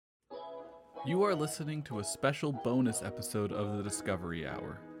You are listening to a special bonus episode of the Discovery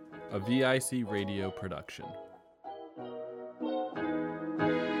Hour, a VIC radio production.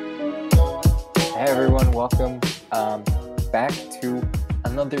 Hey everyone, welcome back to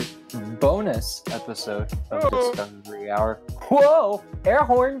another bonus episode of Discovery Hour. Whoa! Air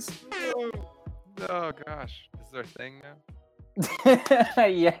horns! Oh gosh, is there a thing now?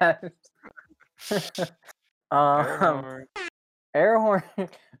 Yes. Air horn. Air horn.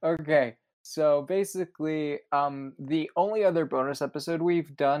 Okay, so basically, the only other bonus episode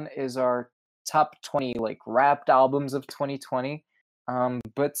we've done is our top 20 wrapped albums of 2020.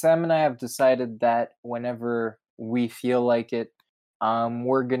 But Sam and I have decided that whenever we feel like it,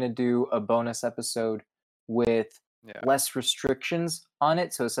 we're gonna do a bonus episode with less restrictions on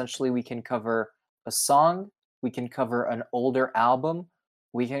it. So essentially, we can cover a song, we can cover an older album,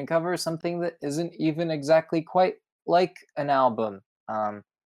 we can cover something that isn't even exactly quite like an album.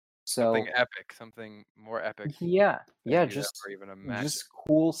 So Something epic, something more epic. yeah, than you'd just ever even imagine. just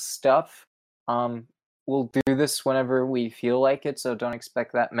cool stuff. We'll do this whenever we feel like it, so don't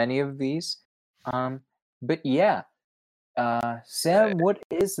expect that many of these. But yeah, Sam, what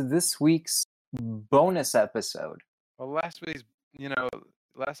is this week's bonus episode? Well, last time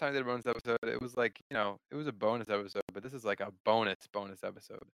I did a bonus episode, it was it was a bonus episode, but this is like a bonus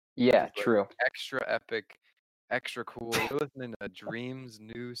episode. Yeah, This is, true. Extra epic, extra cool. We're listening to Dream's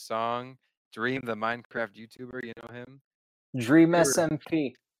new song. Dream, the Minecraft YouTuber, you know him? Dream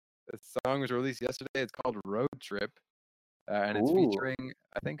SMP. The song was released yesterday. It's called Road Trip, and it's Ooh. featuring,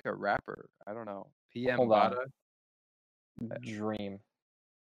 I think, a rapper. I don't know, PM Hold on. Bada. Dream.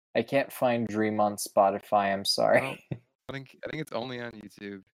 I can't find Dream on Spotify. I'm sorry. I think it's only on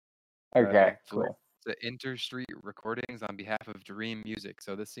YouTube. Okay, cool. The Interstreet Recordings on behalf of Dream Music.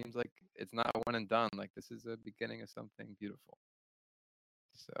 So this seems like it's not a one and done. Like this is a beginning of something beautiful.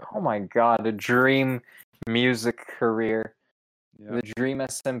 So. Oh my God, a Dream music career. Yeah. The Dream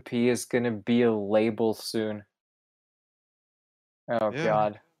SMP is gonna be a label soon. Oh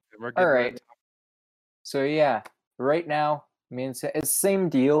God. All right. So yeah, right now, it's the same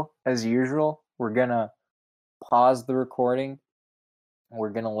deal as usual. We're gonna pause the recording.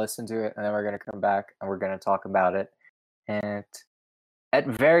 We're gonna listen to it, and then we're gonna come back and we're gonna talk about it. And at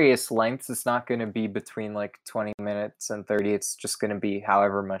various lengths, it's not gonna be between 20 minutes and 30. It's just gonna be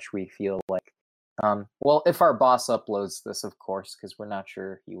however much we feel like. Well, if our boss uploads this, of course, because we're not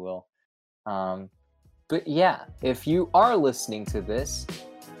sure he will. But yeah, if you are listening to this,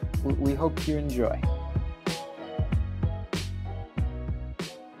 we hope you enjoy.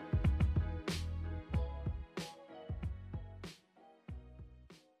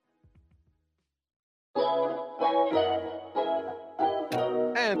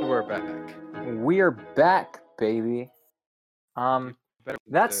 And we're back. We're back, baby.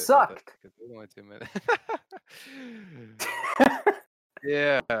 That sucked. Only 2 minutes.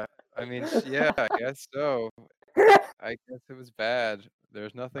 Yeah, I mean, yeah, I guess so. I guess it was bad.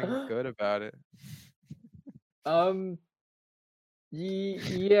 There's nothing good about it.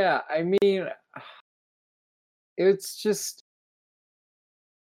 Yeah, I mean, it's just,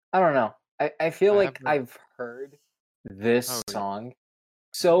 I don't know. I feel like I've heard this song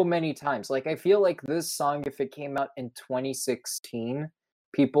so many times. Like, I feel like this song, if it came out in 2016, some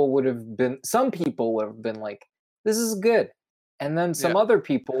people would have been like, this is good. And then some other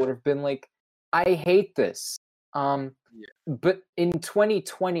people would have been like, I hate this. But in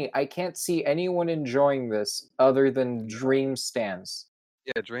 2020, I can't see anyone enjoying this other than Dream stans.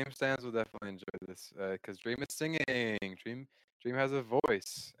 Yeah, Dream stans will definitely enjoy this because Dream is singing. Dream has a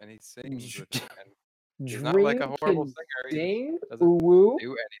voice and he sings. He's not like a horrible singer. Sing? He doesn't do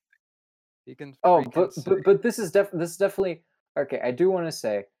anything. He can. But this is definitely okay. I do want to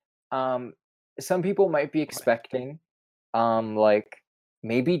say, some people might be expecting,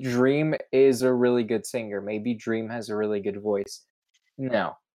 maybe Dream is a really good singer. Maybe Dream has a really good voice.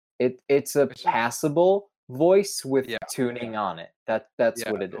 No, it's a passable voice with tuning on it. That's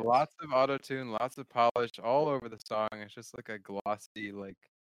what it is. Lots of auto-tune, lots of polish all over the song. It's just like a glossy, like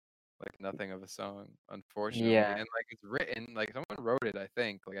nothing of a song, unfortunately. Yeah. And it's written, someone wrote it, I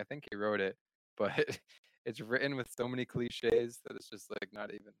think. I think he wrote it, but it's written with so many cliches that it's just not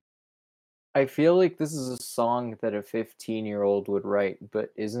even. I feel like this is a song that a 15-year-old would write,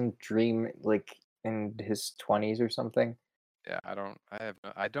 but isn't Dream in his 20s or something? Yeah, I don't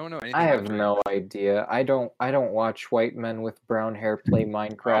know anything. I have no idea. I don't watch white men with brown hair play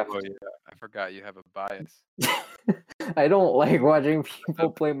Minecraft. Oh yeah, I forgot you have a bias. I don't like watching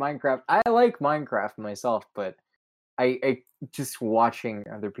people play Minecraft. I like Minecraft myself, but I just watching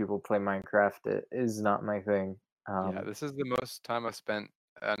other people play Minecraft is not my thing. Yeah, this is the most time I've spent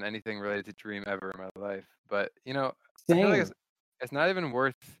on anything related to Dream ever in my life. But I feel like Same. it's not even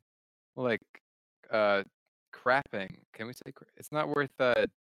worth like crapping. Can we say it's not worth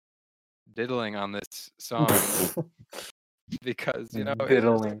diddling on this song because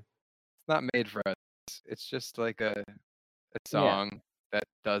Diddling. it's not made for us. It's just like a Yeah. song that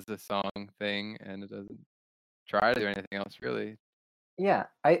does the song thing, and it doesn't try to do anything else really. Yeah,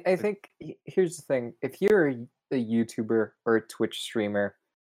 I think here's the thing. If you're a YouTuber or a Twitch streamer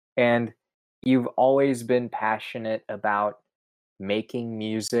and you've always been passionate about making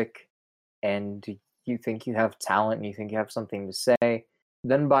music and you think you have talent and you think you have something to say,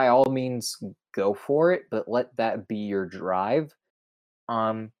 then by all means go for it, but let that be your drive.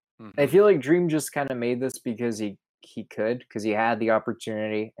 I Mhm. feel like Dream just kind of made this because he could, because he had the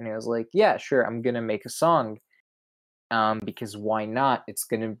opportunity and he was like, yeah, sure, I'm gonna make a song. Because why not? It's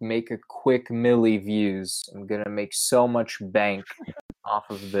gonna make a quick milli views. I'm gonna make so much bank off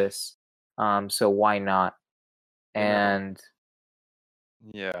of this. So why not? You know, And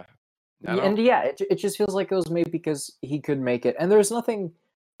yeah. yeah, it just feels like it was made because he could make it, and there's nothing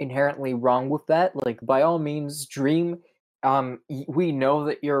inherently wrong with that. Like by all means, Dream. We know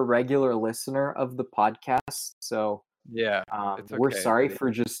that you're a regular listener of the podcast, so Yeah, it's we're okay, sorry buddy.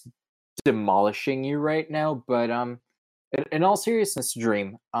 for just demolishing you right now. But in all seriousness,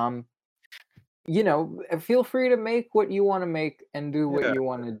 Dream, feel free to make what you want to make and do what Yeah, you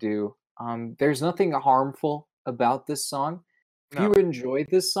want to do. There's nothing harmful about this song. If no, you enjoy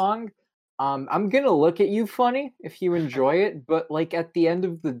this song, I'm gonna look at you funny if you enjoy it, but like at the end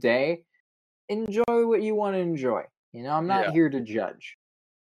of the day, enjoy what you want to enjoy. I'm not yeah. here to judge.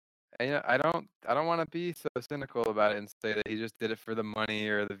 And, I don't want to be so cynical about it and say that he just did it for the money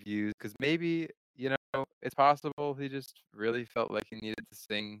or the views, because maybe it's possible he just really felt like he needed to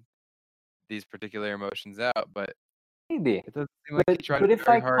sing these particular emotions out, but Maybe. it doesn't seem like he tried But if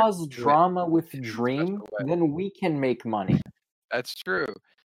very I hard cause to do it drama with in a Dream, special way. then we can make money. That's true.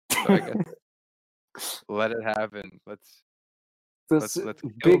 So I guess let it happen. Let's This let's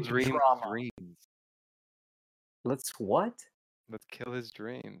kill big Dream's drama. dreams. Let's what? Let's kill his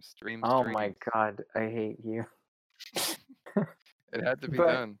dreams. Dream's Oh dreams. my god, I hate you. It had to be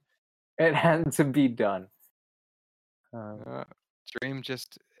But done. it had to be done. Dream,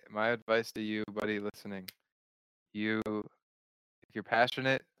 just my advice to you, buddy, listening. If you're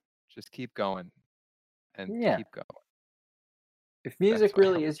passionate, just keep going and Yeah. keep going. If music That's what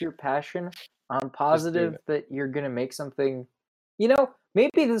really is your passion, I'm Just do positive it. that you're gonna make something.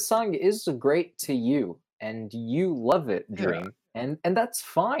 Maybe the song is great to you and you love it, Yeah, Dream, and that's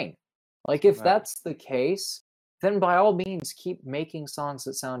fine. Like that's if what matters. that's the case, then by all means keep making songs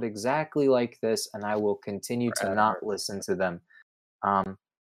that sound exactly like this, and I will continue to Forever. not listen to them.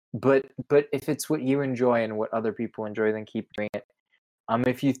 But if it's what you enjoy and what other people enjoy, then keep doing it.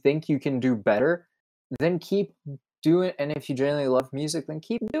 If you think you can do better, then keep doing it. And if you genuinely love music, then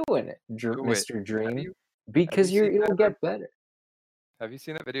keep doing it, Do it. Mr. Have Dream, you have you because seen you'll that? get better. Have you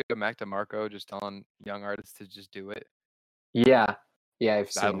seen that video of Mac DeMarco just telling young artists to just do it? Yeah, yeah, I've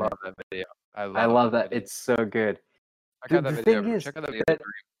I seen love it. that video. I I love love that that. video. It's so good. Check out The that video. thing is Check out that video. that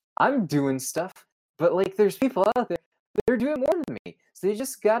I'm doing stuff, but like there's people out there they're doing more than me. So you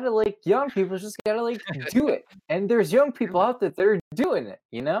just gotta young people just gotta do it. And there's young people out there that are doing it,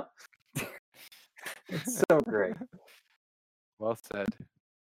 It's so great. Well said.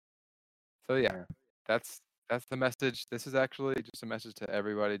 So yeah, Yeah. that's the message. This is actually just a message to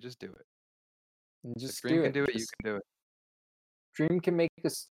everybody. Just do it. And If just Dream do can it. do it, you Just can do it. Dream can make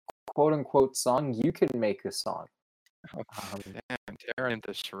this quote unquote song. You can make a song. Damn, tearing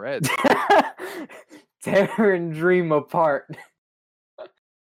into shreds. Tear and Dream apart.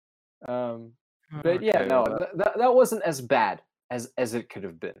 But yeah, Okay, no, well, that wasn't as bad as it could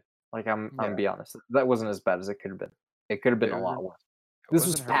have been. Like I'm yeah, be honest, that wasn't as bad as it could have been. It could have been it a was lot worse. it This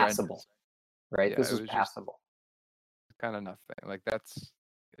was wasn't horrendous. passable, right? Yeah, This it was was just passable. kind of nothing. Like it's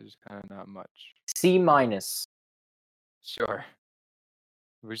just kind of not much. C minus. Sure,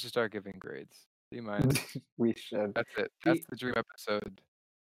 we should start giving grades. C minus. We should. That's it. That's the Dream episode.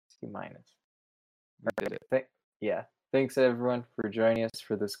 C minus. We did it. Yeah. Thanks everyone for joining us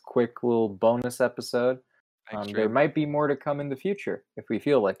for this quick little bonus episode. Thanks, There Dream. might be more to come in the future if we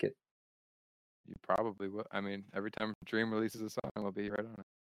feel like it. You probably will. I mean, every time Dream releases a song, we'll be right on it.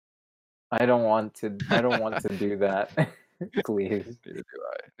 I don't want to do that. Please. Neither do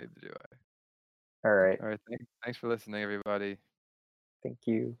I. Neither do I. All right. All right. Thanks for listening, everybody. Thank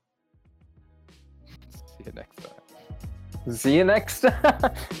you. See you next time. See you next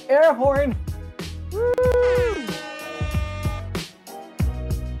time. Air horn.